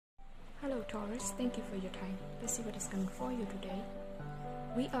Taurus, thank you for your time. Let's see what is coming for you today.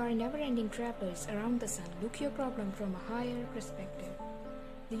 We are never-ending travelers around the sun. Look your problem from a higher perspective.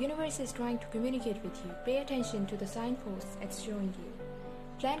 The universe is trying to communicate with you. Pay attention to the signposts it's showing you.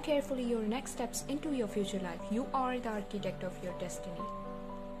 Plan carefully your next steps into your future life. You are the architect of your destiny.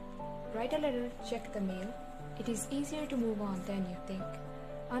 Write a letter, check the mail. It is easier to move on than you think.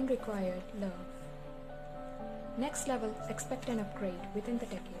 Unrequired love. Next level, expect an upgrade within the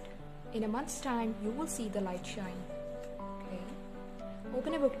decade. In a month's time, you will see the light shine. Okay.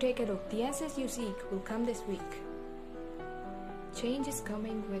 Open a book, take a look. The answers you seek will come this week. Change is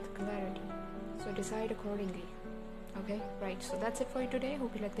coming with clarity, so decide accordingly. Okay, right, so that's it for you today.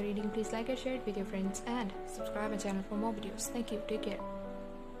 Hope you like the reading. Please like and share it with your friends and subscribe my channel for more videos. Thank you, take care.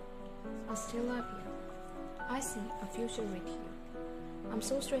 I still love you. I see a future with you. I'm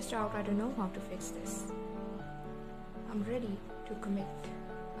so stressed out, I don't know how to fix this. I'm ready to commit.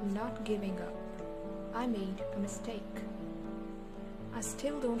 I'm not giving up. I made a mistake. I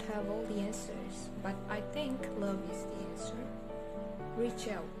still don't have all the answers, but I think love is the answer. Reach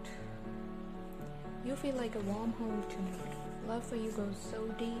out. You feel like a warm home to me. Love for you goes so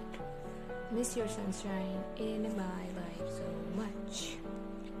deep. Miss your sunshine in my life so much.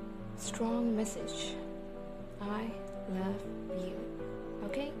 Strong message. I love you.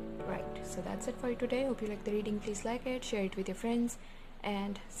 Okay, right, so that's it for you today. Hope you like the reading. Please like it, share it with your friends,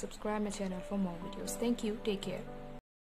 and subscribe my channel for more videos. Thank you, take care.